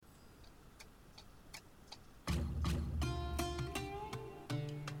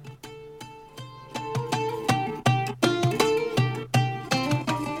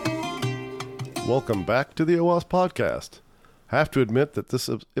welcome back to the OWASP podcast. Have to admit that this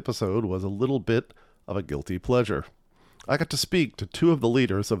episode was a little bit of a guilty pleasure. I got to speak to two of the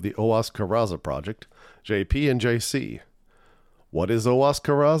leaders of the OWASP Coraza project, JP and JC. What is OWASP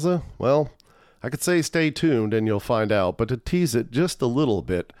Coraza? Well, I could say stay tuned and you'll find out, but to tease it just a little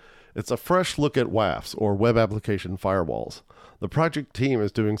bit, it's a fresh look at WAFs, or web application firewalls. The project team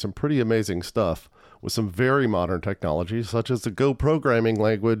is doing some pretty amazing stuff with some very modern technologies such as the Go programming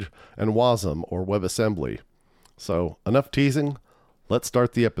language and WASM, or WebAssembly. So, enough teasing, let's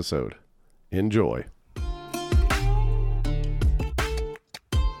start the episode. Enjoy.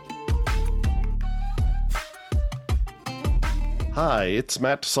 Hi, it's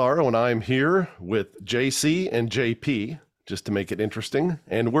Matt Tesaro, and I'm here with JC and JP, just to make it interesting,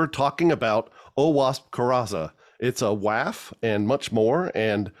 and we're talking about OWASP Coraza. It's a WAF and much more,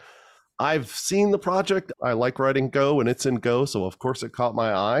 and I've seen the project. I like writing Go, and it's in Go, so of course it caught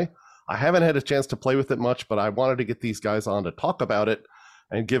my eye. I haven't had a chance to play with it much, but I wanted to get these guys on to talk about it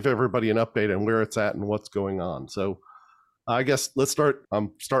and give everybody an update on where it's at and what's going on. So I guess let's start. I'm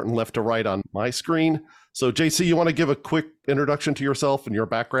starting left to right on my screen. So JC, you want to give a quick introduction to yourself and your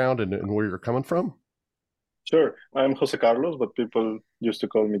background and where you're coming from? Sure. I'm Jose Carlos, but people used to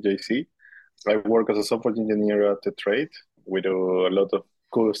call me JC. I work as a software engineer at the trade. We do a lot of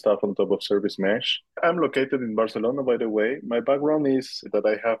cool stuff on top of service mesh. I'm located in Barcelona, by the way. My background is that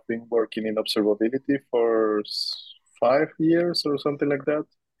I have been working in observability for 5 years or something like that.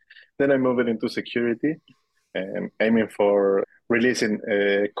 Then I moved into security, aiming for releasing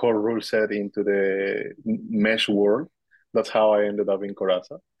a core rule set into the mesh world. That's how I ended up in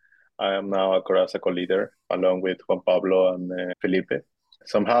Coraza. I am now a Coraza co-leader along with Juan Pablo and Felipe.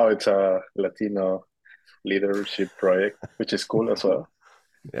 Somehow it's a Latino leadership project, which is cool as well.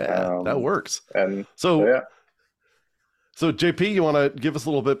 Yeah, that works. And so JP, you want to give us a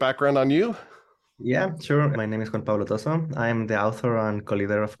little bit background on you? Yeah, sure. My name is Juan Pablo Toso. I'm the author and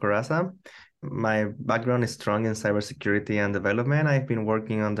co-leader of Coraza. My background is strong in cybersecurity and development. I've been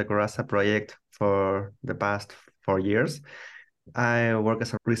working on the Coraza project for the past 4 years. I work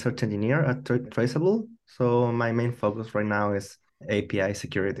as a research engineer at Traceable. So my main focus right now is API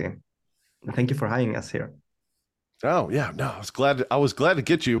security. Thank you for having us here. Oh yeah, no, I was glad to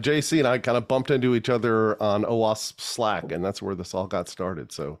get you. JC and I kind of bumped into each other on OWASP Slack, and that's where this all got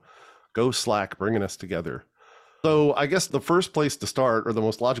started. So go Slack, bringing us together. So I guess the first place to start, or the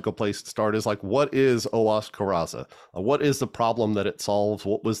most logical place to start, is like, what is OWASP Coraza? What is the problem that it solves?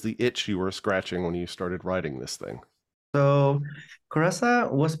 What was the itch you were scratching when you started writing this thing? So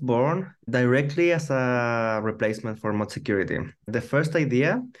Coraza was born directly as a replacement for mod security. The first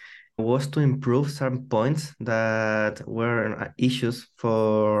idea was to improve some points that were issues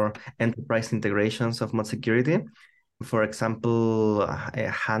for enterprise integrations of mod security. For example,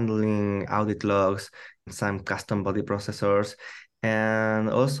 handling audit logs, some custom body processors, and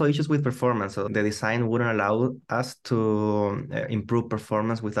also issues with performance. So the design wouldn't allow us to improve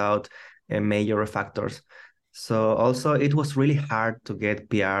performance without major refactors. So also it was really hard to get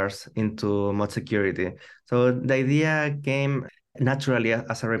PRs into mod security. So the idea came naturally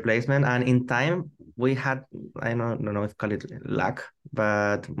as a replacement, and in time we had, I don't know if call it luck,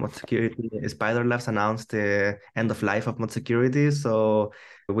 but mod security, Spider Labs announced the end of life of mod security. So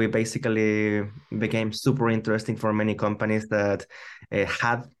we basically became super interesting for many companies that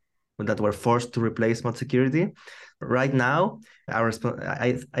were forced to replace mod security. Right now,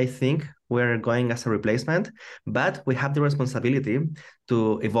 I think we're going as a replacement, but we have the responsibility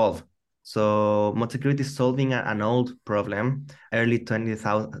to evolve. So mod security is solving an old problem, early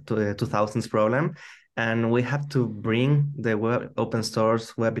 2000s problem, and we have to bring the open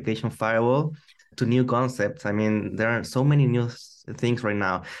source web application firewall to new concepts. I mean, there are so many new things right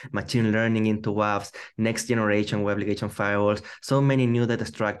now, machine learning into WAFs, next generation web application firewalls, so many new data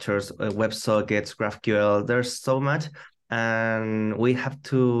structures, WebSockets, GraphQL, there's so much. And we have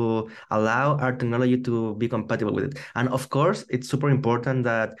to allow our technology to be compatible with it. And of course, it's super important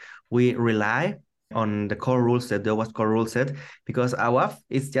that we rely on the core rule set, the OWASP core rule set, because a WAF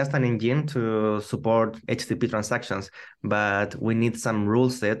is just an engine to support HTTP transactions, but we need some rule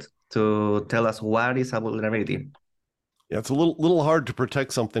set to tell us what is a vulnerability. Yeah, it's a little hard to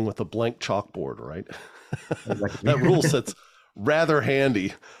protect something with a blank chalkboard, right? Exactly. That rule set's rather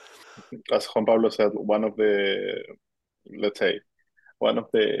handy. As Juan Pablo said, one of the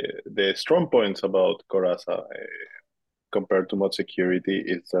strong points about Coraza compared to mod security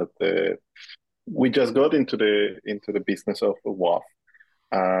is that we just got into the business of WAF,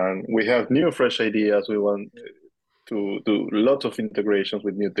 and we have new fresh ideas. We want to do lots of integrations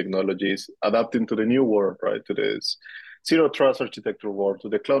with new technologies, adapting to the new world, right? To this zero trust architecture world to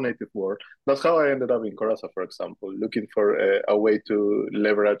the cloud native world. That's how I ended up in Coraza, for example, looking for a way to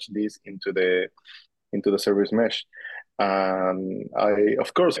leverage this into the service mesh. And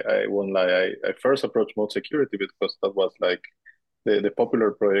of course, I won't lie. I first approached mode security because that was like the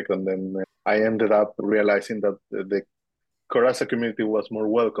popular project, and then I ended up realizing that the Coraza community was more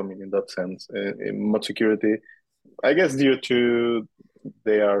welcoming in that sense. In mode security, I guess due to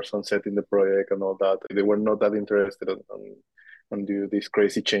they are sunsetting the project and all that, they were not that interested on do these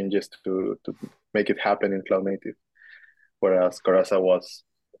crazy changes to make it happen in cloud native, whereas Coraza was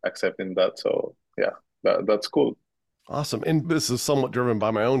accepting that. So yeah, that's cool. Awesome. And this is somewhat driven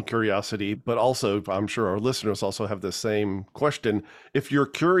by my own curiosity, but also I'm sure our listeners also have the same question. If you're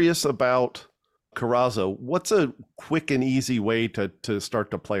curious about Coraza, what's a quick and easy way to start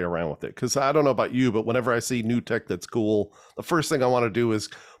to play around with it? Because I don't know about you, but whenever I see new tech that's cool, the first thing I want to do is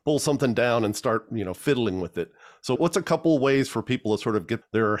pull something down and start, fiddling with it. So what's a couple ways for people to sort of get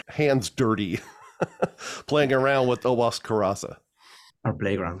their hands dirty playing around with OWASP Coraza? Our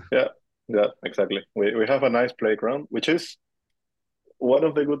playground. Yeah, exactly. We have a nice playground, which is one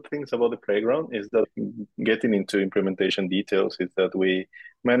of the good things about the playground is that getting into implementation details is that we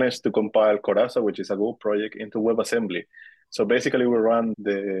managed to compile Coraza, which is a Go project, into WebAssembly. So basically we run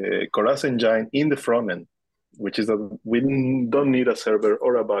the Coraza engine in the front end, which is that we don't need a server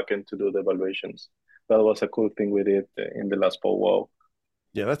or a backend to do the evaluations. That was a cool thing we did in the last powwow.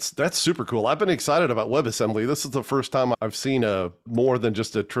 Yeah, that's super cool. I've been excited about WebAssembly. This is the first time I've seen a more than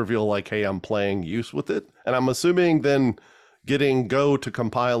just a trivial, like, hey, I'm playing use with it. And I'm assuming then getting Go to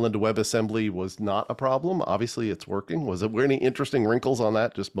compile into WebAssembly was not a problem. Obviously, it's working. Were any interesting wrinkles on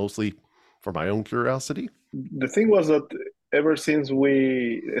that, just mostly for my own curiosity? The thing was that ever since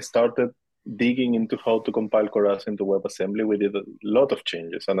we started digging into how to compile Coraza into WebAssembly, we did a lot of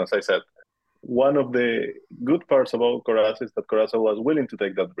changes. And as I said, one of the good parts about Coraza is that Coraza was willing to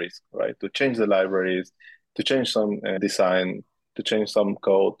take that risk, right? To change the libraries, to change some design, to change some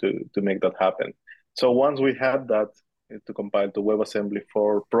code to make that happen. So once we had that to compile to WebAssembly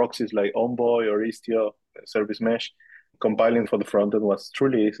for proxies like Envoy or Istio service mesh, compiling for the front end was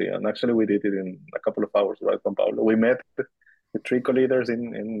truly easy. And actually we did it in a couple of hours, right, Juan Pablo? We met the three co-leaders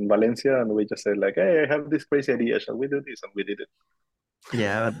in Valencia and we just said like, hey, I have this crazy idea. Shall we do this? And we did it.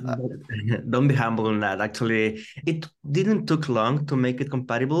 Yeah, don't be humble on that. Actually, it didn't took long to make it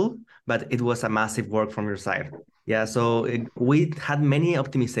compatible, but it was a massive work from your side. Yeah, so we had many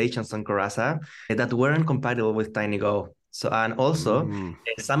optimizations on Coraza that weren't compatible with TinyGo. So, and also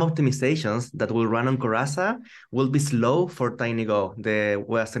some optimizations that will run on Coraza will be slow for TinyGo, the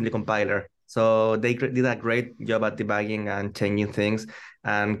WebAssembly compiler. So they did a great job at debugging and changing things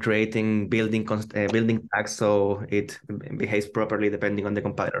and creating building tags so it behaves properly depending on the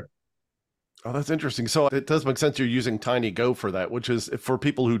compiler. Oh, that's interesting. So it does make sense you're using TinyGo for that, which is for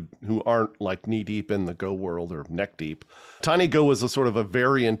people who aren't like knee deep in the Go world or neck deep. TinyGo is a sort of a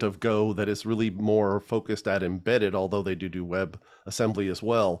variant of Go that is really more focused at embedded, although they do web assembly as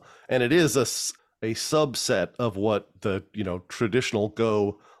well. And it is a subset of what the traditional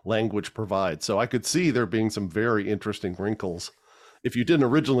Go language provides. So I could see there being some very interesting wrinkles. If you didn't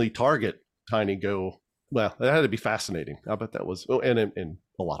originally target TinyGo, well, it had to be fascinating. I bet that was, and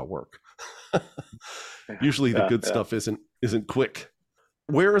a lot of work. Usually the good stuff isn't quick.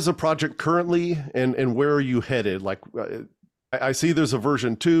 Where is the project currently, and where are you headed? Like, I see there's a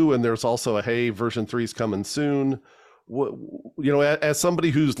version 2, and there's also a hey, version 3 is coming soon. As somebody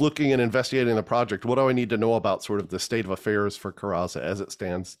who's looking and investigating the project, what do I need to know about sort of the state of affairs for Coraza as it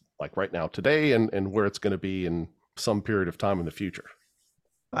stands, like right now today, and where it's going to be in some period of time in the future?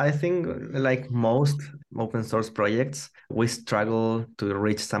 I think, like most open source projects, we struggle to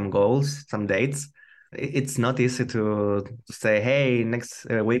reach some goals, some dates. It's not easy to say, hey, next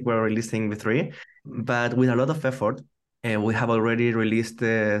week we're releasing V3, but with a lot of effort, we have already released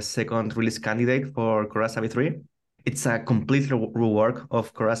the second release candidate for Coraza V3. It's a complete rework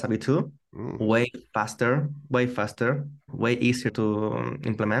of Coraza V2, way faster, way easier to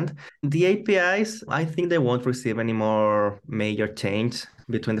implement. The APIs, I think they won't receive any more major change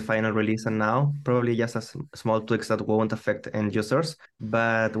between the final release and now, probably just a small tweaks that won't affect end users.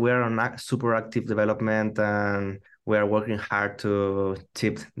 But we're on super active development and we're working hard to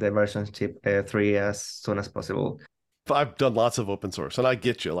ship the version 3 as soon as possible. I've done lots of open source, and I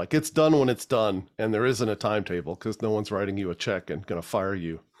get you. Like, it's done when it's done, and there isn't a timetable because no one's writing you a check and going to fire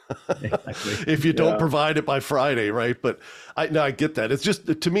you if you don't provide it by Friday, right? But I get that. It's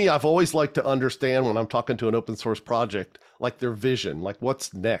just, to me, I've always liked to understand when I'm talking to an open source project, like their vision, like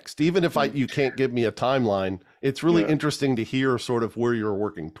what's next. Even if you can't give me a timeline, it's really interesting to hear sort of where you're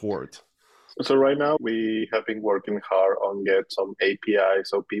working towards. So right now we have been working hard on get some API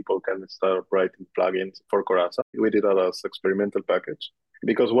so people can start writing plugins for Coraza. We did that as experimental package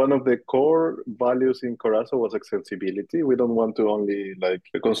because one of the core values in Coraza was accessibility. We don't want to only like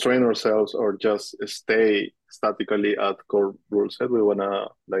constrain ourselves or just stay statically at core rule set. We want to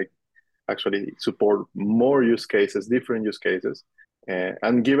like actually support more use cases, different use cases.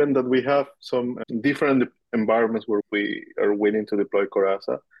 And given that we have some different environments where we are willing to deploy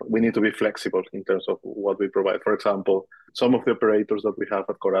Coraza, we need to be flexible in terms of what we provide. For example, some of the operators that we have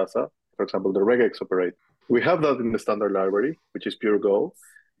at Coraza, for example, the regex operator, we have that in the standard library, which is pure Go.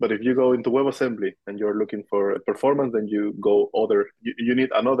 But if you go into WebAssembly and you're looking for performance, then you go you need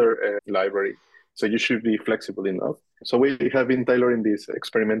another library. So you should be flexible enough. So we have been tailoring this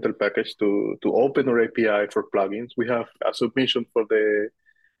experimental package to open our API for plugins. We have a submission for the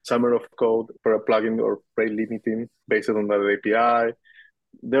summer of code for a plugin or rate limiting based on that API.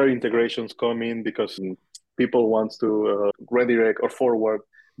 There are integrations coming because people want to redirect or forward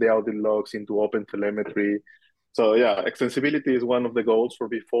the audit logs into open telemetry. So yeah, extensibility is one of the goals for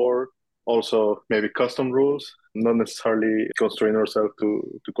before. Also, maybe custom rules, not necessarily constrain ourselves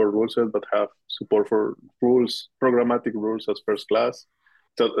to core rule set, but have support for rules, programmatic rules as first class.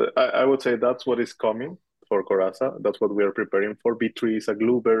 So I would say that's what is coming for Coraza. That's what we are preparing for. B3 is a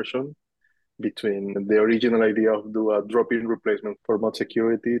glue version between the original idea of do a drop-in replacement for mod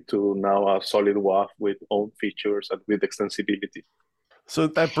security to now a solid WAF with own features and with extensibility. So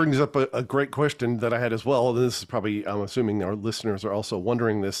that brings up a great question that I had as well. This is probably, I'm assuming our listeners are also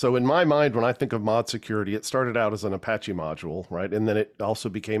wondering this. So in my mind, when I think of mod security, it started out as an Apache module, right? And then it also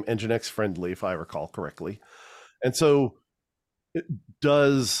became Nginx friendly, if I recall correctly. And so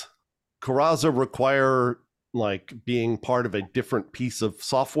does Coraza require like being part of a different piece of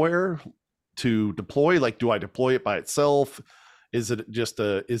software to deploy? Like, do I deploy it by itself? Is it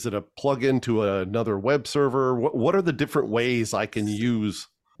a plugin to another web server? What are the different ways I can use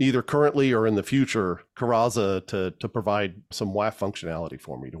either currently or in the future Coraza to provide some WAF functionality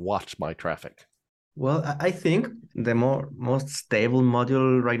for me to watch my traffic? Well, I think the most stable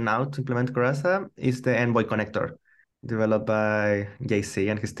module right now to implement Coraza is the Envoy connector, developed by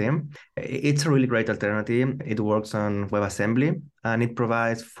JC and his team. It's a really great alternative. It works on WebAssembly and it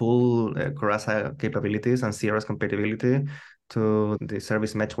provides full Coraza capabilities and CRS compatibility to the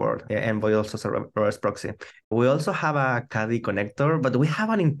service mesh world. Envoy also serves proxy. We also have a Caddy connector, but we have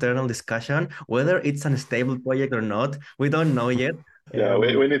an internal discussion whether it's a stable project or not. We don't know yet. Yeah,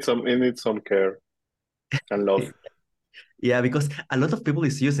 we need some care and love. Yeah, because a lot of people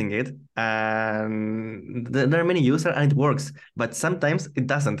is using it and there are many users and it works, but sometimes it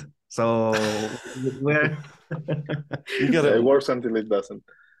doesn't. So we're it works until it doesn't.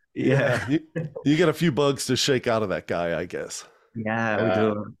 Yeah. You get a few bugs to shake out of that guy, I guess. Yeah, we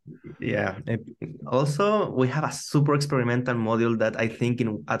do. Yeah. Also, we have a super experimental module that I think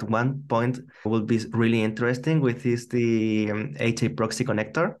at one point will be really interesting, which is the HA proxy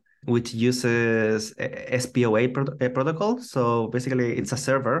connector, which uses SPOA protocol. So basically, it's a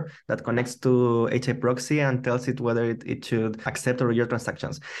server that connects to HA proxy and tells it whether it should accept or reject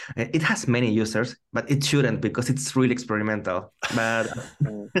transactions. It has many users, but it shouldn't because it's really experimental. But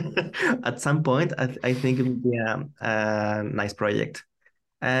at some point, I think it would be a nice project.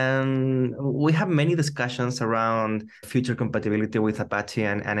 And we have many discussions around future compatibility with Apache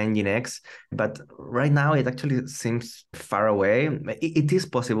and Nginx, but right now it actually seems far away. It is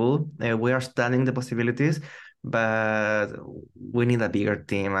possible. We are studying the possibilities, but we need a bigger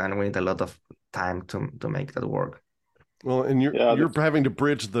team and we need a lot of time to make that work. Well, and you're having to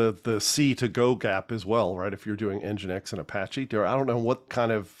bridge the C to Go gap as well, right? If you're doing Nginx and Apache, I don't know what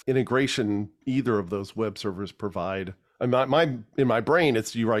kind of integration either of those web servers provide. In my brain,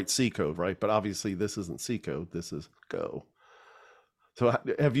 it's you write C code, right? But obviously, this isn't C code. This is Go. So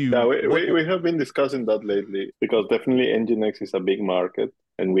have you? Yeah, we have been discussing that lately because definitely Nginx is a big market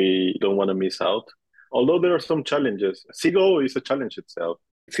and we don't want to miss out. Although there are some challenges. CGO is a challenge itself.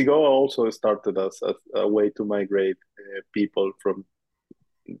 CGO also started as a way to migrate people from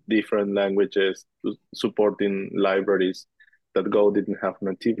different languages to supporting libraries that Go didn't have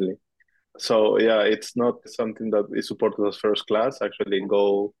natively. So yeah, it's not something that is supported as first class. Actually,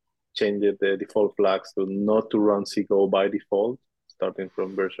 Go changed the default flags to not to run CGO by default, starting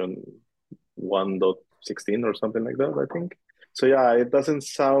from version 1.16 or something like that, I think. So yeah, it doesn't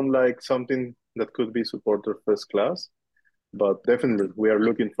sound like something that could be supported first class, but definitely we are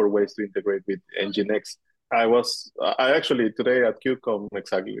looking for ways to integrate with Nginx. I actually today at QCOM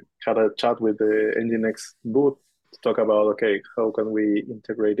exactly had a chat with the Nginx booth to talk about, okay, how can we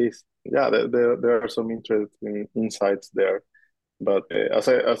integrate this? Yeah, there are some interesting insights there. But as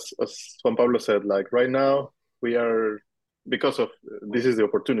Juan Pablo said, like right now we are, because of this is the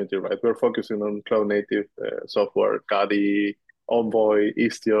opportunity, right? We're focusing on cloud native software, Kadi, Envoy,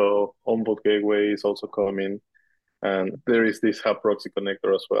 Istio, Onboard Gateway is also coming. And there is this hub proxy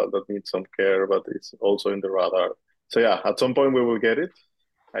connector as well that needs some care, but it's also in the radar. So yeah, at some point we will get it,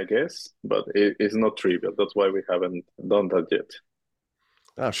 I guess, but it's not trivial. That's why we haven't done that yet.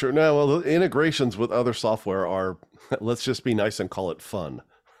 Oh, sure. No, well, the integrations with other software are, let's just be nice and call it fun,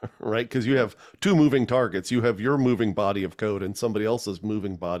 right? Because you have two moving targets. You have your moving body of code and somebody else's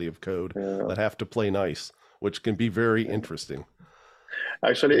moving body of code that have to play nice, which can be very interesting.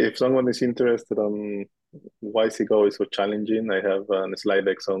 Actually, if someone is interested on why Seago is so challenging, I have a slide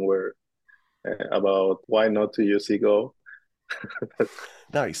deck somewhere about why not to use Seago.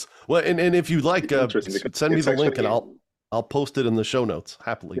 Nice. Well, and if you like, send me the link and I'll post it in the show notes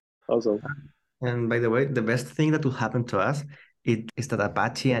happily. Awesome. And by the way, the best thing that will happen to us is that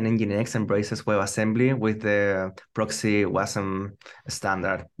Apache and Nginx embraces WebAssembly with the proxy WASM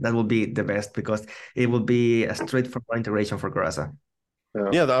standard. That will be the best because it will be a straightforward integration for Coraza.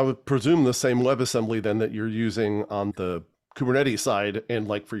 Yeah, I would presume the same WebAssembly then that you're using on the Kubernetes side and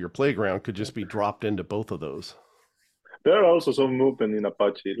like for your playground could just be dropped into both of those. There are also some movement in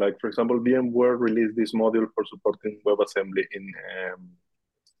Apache. Like, for example, VMware released this module for supporting WebAssembly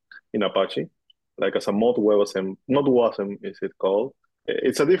in Apache, like as a mod WebAssembly, not WASM is it called.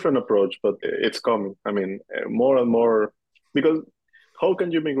 It's a different approach, but it's coming. I mean, more and more, because how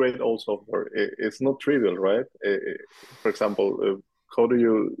can you migrate all software? It's not trivial, right? For example, how do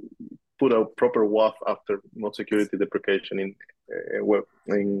you put a proper WAF after mod security deprecation in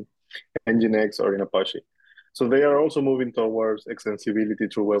Nginx or in Apache? So they are also moving towards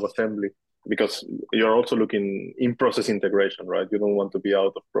extensibility through WebAssembly because you're also looking in-process integration, right? You don't want to be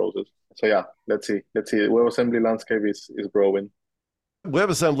out of process. So yeah, let's see. WebAssembly landscape is growing.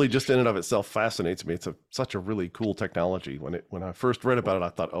 WebAssembly just in and of itself fascinates me. It's such a really cool technology. When I first read about it, I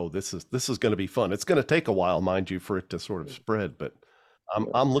thought, oh, this is going to be fun. It's going to take a while, mind you, for it to sort of spread, but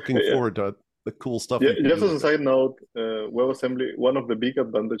I'm looking forward to the cool stuff. Yeah, just as a side note, WebAssembly, one of the big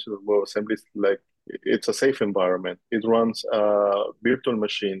advantages of WebAssembly is like it's a safe environment. It runs a virtual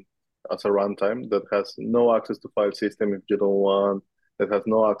machine as a runtime that has no access to file system if you don't want, that has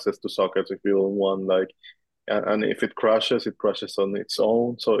no access to sockets if you don't want, like, and if it crashes on its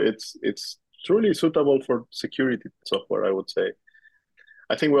own. So it's truly suitable for security software, I would say.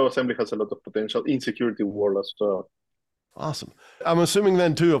 I think WebAssembly has a lot of potential in security world as well. Awesome. I'm assuming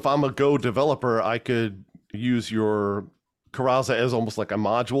then too, if I'm a Go developer, I could use your Coraza as almost like a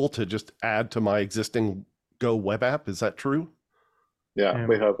module to just add to my existing Go web app. Is that true? Yeah,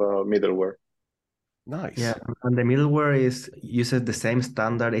 we have a middleware. Nice. Yeah, and the middleware uses the same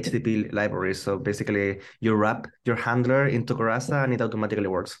standard HTTP library. So basically, you wrap your handler into Coraza and it automatically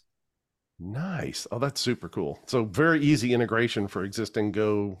works. Nice. Oh, that's super cool. So very easy integration for existing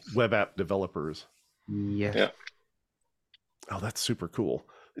Go web app developers. Yes. Yeah. Oh, that's super cool.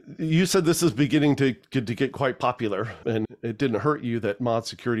 You said this is beginning to get quite popular, and it didn't hurt you that mod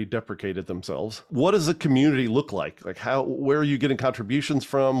security deprecated themselves. What does the community look like? Like where are you getting contributions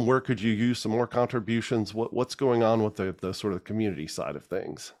from? Where could you use some more contributions? What's going on with the sort of community side of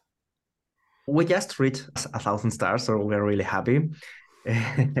things? We just reached 1,000 stars, so we're really happy.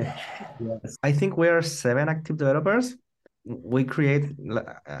 Yes. I think we are 7 active developers. We create,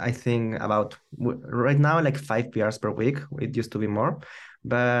 I think, about right now like 5 PRs per week. It used to be more,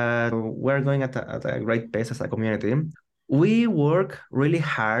 but we're going at a great pace as a community. We work really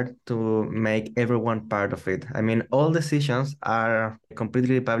hard to make everyone part of it. I mean, all decisions are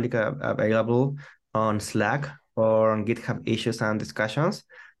completely public available on Slack or on GitHub issues and discussions.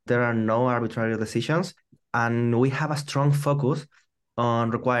 There are no arbitrary decisions, and we have a strong focus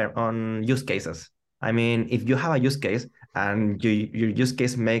on use cases. I mean, if you have a use case and your use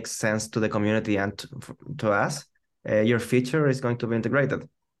case makes sense to the community and to us, your feature is going to be integrated.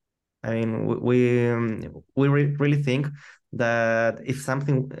 I mean, we really think that if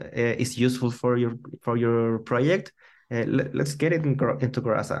something is useful for your project, let's get it into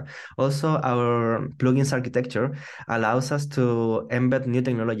Coraza. Also, our plugins architecture allows us to embed new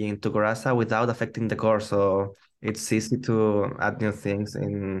technology into Coraza without affecting the core. So it's easy to add new things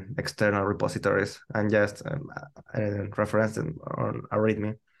in external repositories and just reference them on a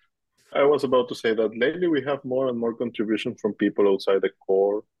README. I was about to say that lately we have more and more contribution from people outside the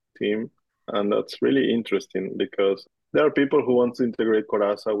core team. And that's really interesting because there are people who want to integrate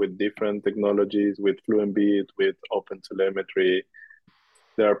Coraza with different technologies, with Fluentbeat, with OpenTelemetry.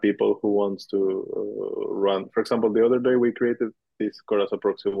 There are people who wants to run. For example, the other day we created this Coraza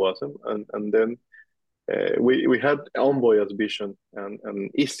proxy WASM, and then we had Envoy as vision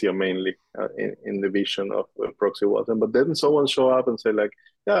and Istio mainly in the vision of proxy WASM. But then someone show up and say like,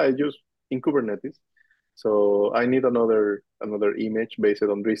 yeah, I use in Kubernetes, so I need another image based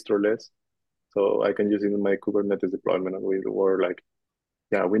on restroless, so I can use it in my Kubernetes deployment. And we were like,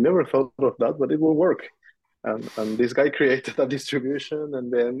 yeah, we never thought of that, but it will work. And this guy created a distribution,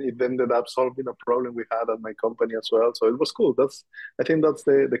 and then it ended up solving a problem we had at my company as well. So it was cool. I think that's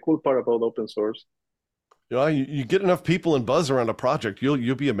the cool part about open source. You know, you get enough people and buzz around a project,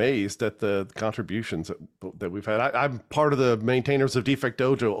 you'll be amazed at the contributions that we've had. I'm part of the maintainers of Defect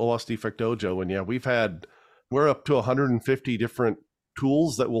Dojo, OWASP Defect Dojo, and yeah, we're up to 150 different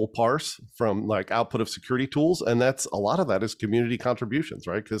tools that will parse from like output of security tools, and that's a lot of that is community contributions,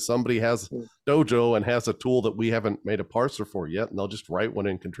 right? Because somebody has Dojo and has a tool that we haven't made a parser for yet, and they'll just write one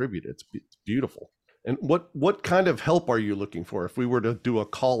and contribute. It's beautiful. And what kind of help are you looking for? If we were to do a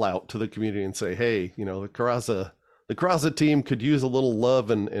call out to the community and say, hey, you know, the Coraza team could use a little love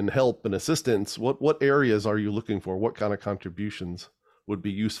and help and assistance, what areas are you looking for? What kind of contributions would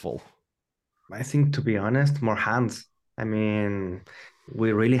be useful? I think, to be honest, more hands. I mean,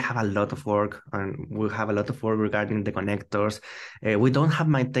 we really have a lot of work, and we have a lot of work regarding the connectors. We don't have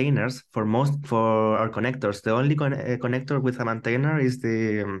maintainers for our connectors. The only connector with a maintainer is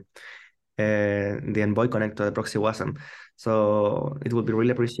the Envoy connector, the proxy WASM. So it would be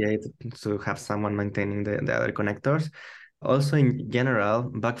really appreciated to have someone maintaining the other connectors. Also, in general,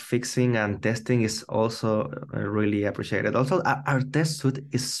 bug fixing and testing is also really appreciated. Also, our test suite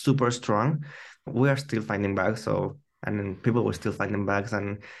is super strong. We are still finding bugs, and people were still finding bugs,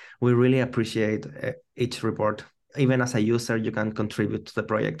 and we really appreciate each report. Even as a user, you can contribute to the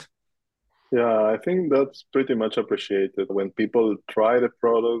project. Yeah, I think that's pretty much appreciated when people try the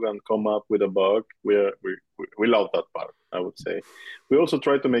product and come up with a bug. We love that part, I would say. We also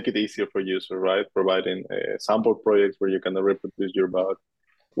try to make it easier for users, right? Providing sample projects where you can reproduce your bug.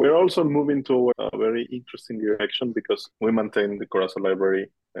 We're also moving toward a very interesting direction because we maintain the Coraza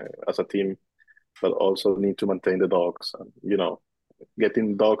library as a team, but also need to maintain the docs. And, you know,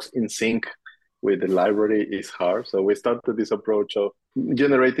 getting docs in sync with the library is hard. So we started this approach of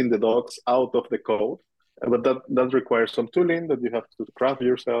generating the docs out of the code, but that requires some tooling that you have to craft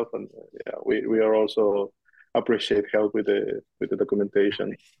yourself. And yeah, we are also appreciate help with the documentation.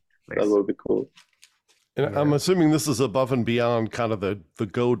 Nice. That will be cool. And yeah. I'm assuming this is above and beyond kind of the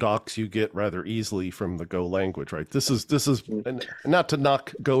Go docs you get rather easily from the Go language, right? This is not to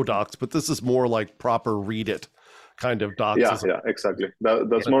knock Go docs, but this is more like proper read it kind of docs. Yeah, exactly.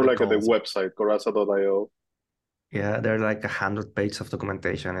 That's more like the website, Coraza.io. Yeah, there are like 100 pages of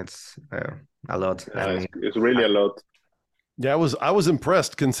documentation. It's a lot. Yeah, it's really a lot. Yeah, I was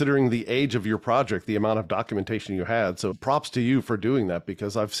impressed considering the age of your project, the amount of documentation you had. So props to you for doing that,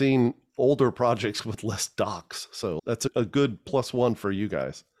 because I've seen older projects with less docs. So that's a good +1 for you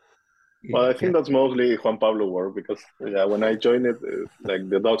guys. Well, I think that's mostly Juan Pablo work, because when I joined it, like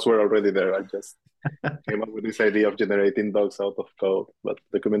the docs were already there. I just came up with this idea of generating docs out of code. But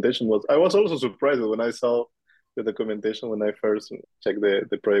documentation I was also surprised when I saw the documentation when I first checked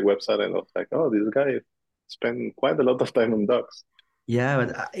the project website, and I was like, oh, this guy spent quite a lot of time on docs. Yeah,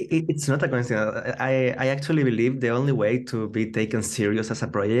 but it's not a coincidence. I actually believe the only way to be taken serious as a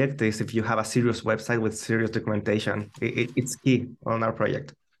project is if you have a serious website with serious documentation. It's key on our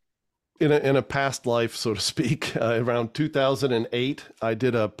project. In a past life, so to speak, around 2008, I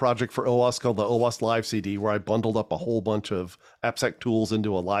did a project for OWASP called the OWASP Live CD, where I bundled up a whole bunch of AppSec tools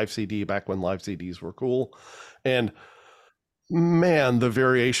into a live CD back when live CDs were cool. And man, the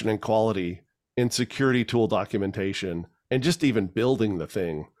variation in quality in security tool documentation and just even building the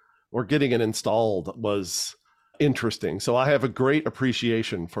thing or getting it installed was interesting. So I have a great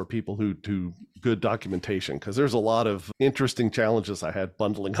appreciation for people who do good documentation, because there's a lot of interesting challenges I had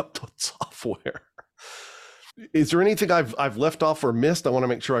bundling up the software. Is there anything I've left off or missed? I want to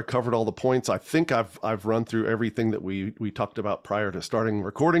make sure I covered all the points. I think I've run through everything that we talked about prior to starting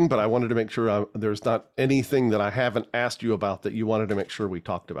recording, but I wanted to make sure there's not anything that I haven't asked you about that you wanted to make sure we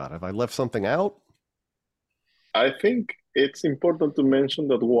talked about. Have I left something out? I think it's important to mention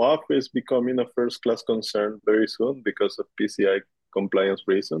that WAF is becoming a first-class concern very soon because of PCI compliance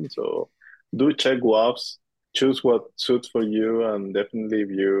reasons. So do check WAFs, choose what suits for you, and definitely if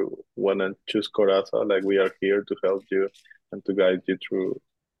you want to choose Coraza, like we are here to help you and to guide you through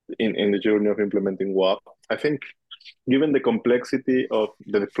in the journey of implementing WAF. I think given the complexity of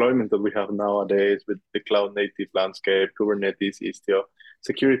the deployment that we have nowadays with the cloud-native landscape, Kubernetes, Istio,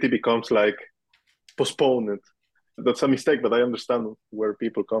 security becomes like postponed. That's a mistake, but I understand where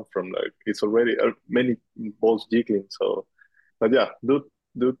people come from. Like it's already many balls jiggling. So, but yeah, do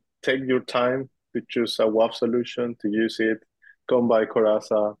take your time, to choose a WAF solution, to use it, come by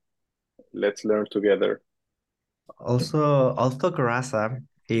Coraza. Let's learn together. Also Coraza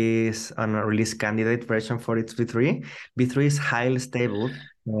is on a release candidate version for its V3. V3 is highly stable,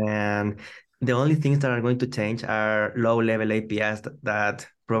 and the only things that are going to change are low-level APIs that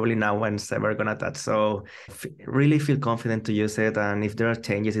probably no one's ever gonna touch. So really feel confident to use it, and if there are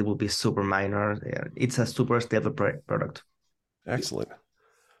changes, it will be super minor. Yeah, it's a super stable product. Excellent.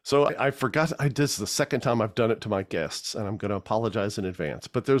 So I forgot, this is the second time I've done it to my guests, and I'm going to apologize in advance.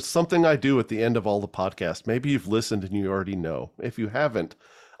 But there's something I do at the end of all the podcasts. Maybe you've listened and you already know. If you haven't,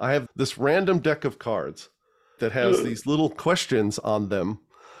 I have this random deck of cards that has these little questions on them,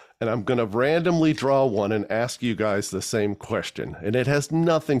 and I'm going to randomly draw one and ask you guys the same question. And it has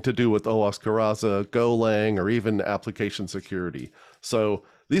nothing to do with OWASP, Coraza, Golang, or even application security. So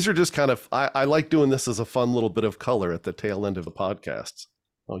these are just kind of, I like doing this as a fun little bit of color at the tail end of the podcasts.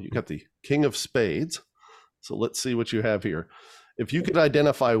 Oh, you got the King of Spades. So let's see what you have here. If you could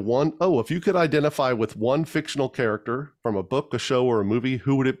identify with one fictional character from a book, a show, or a movie,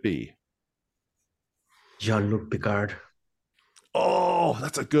 who would it be? Jean-Luc Picard. Oh,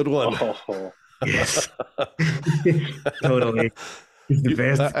 that's a good one. Oh. Yes. Totally. He's the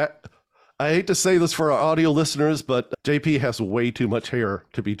best. I hate to say this for our audio listeners, but JP has way too much hair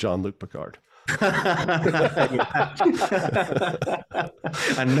to be Jean-Luc Picard.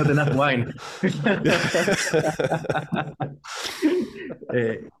 And not enough wine.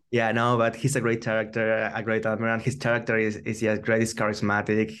 But he's a great character, a great admiral. His character is great. He's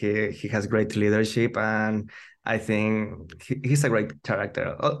charismatic. He has great leadership, and I think he's a great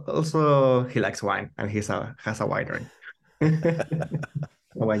character. Also, he likes wine, and has a winery. A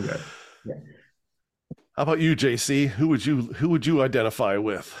winegard. Yeah. How about you, JC? Who would you identify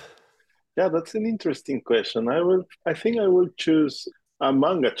with? Yeah, that's an interesting question. I think I will choose a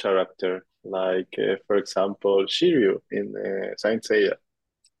manga character, like for example, Shiryu in Saint Seiya.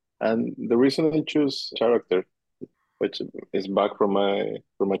 And the reason I choose character, which is back from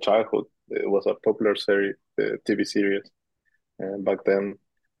my childhood, it was a popular series, TV series, back then,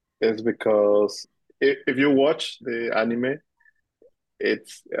 is because if you watch the anime,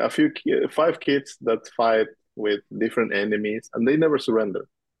 it's 5 kids that fight with different enemies, and they never surrender.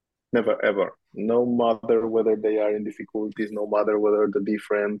 Never, ever. No matter whether they are in difficulties, no matter whether the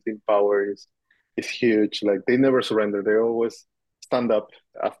difference in power is huge. Like, they never surrender. They always stand up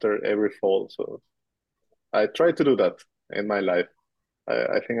after every fall. So I try to do that in my life.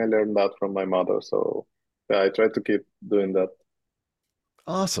 I think I learned that from my mother. So yeah, I try to keep doing that.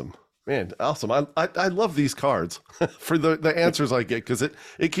 Awesome. Man, awesome. I love these cards for the answers I get, because it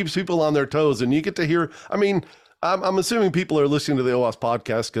keeps people on their toes, and you get to hear, I mean, I'm assuming people are listening to the OWASP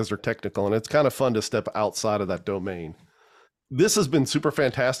podcast because they're technical, and it's kind of fun to step outside of that domain. This has been super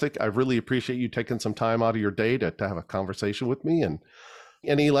fantastic. I really appreciate you taking some time out of your day to have a conversation with me. And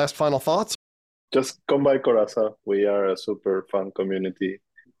any last final thoughts? Just come by Coraza. We are a super fun community.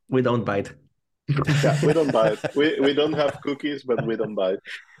 We don't bite. Yeah, we don't bite. We don't have cookies, but we don't bite.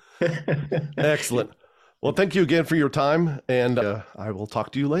 Excellent. Well, thank you again for your time, and I will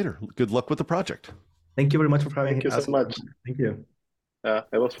talk to you later. Good luck with the project. Thank you very much for having us. Thank you so much. Thank you. Yeah,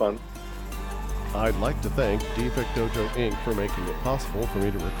 it was fun. I'd like to thank Defect Dojo Inc. for making it possible for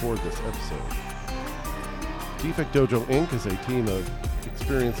me to record this episode. Defect Dojo Inc. is a team of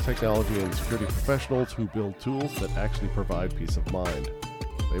experienced technology and security professionals who build tools that actually provide peace of mind.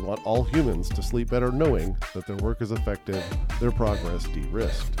 They want all humans to sleep better knowing that their work is effective, their progress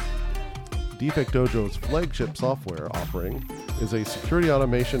de-risked. Defect Dojo's flagship software offering is a security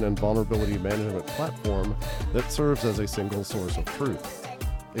automation and vulnerability management platform that serves as a single source of truth.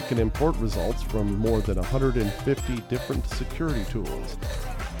 It can import results from more than 150 different security tools.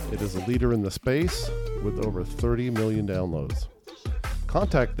 It is a leader in the space with over 30 million downloads.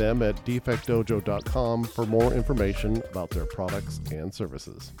 Contact them at defectdojo.com for more information about their products and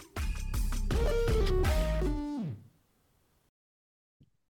services.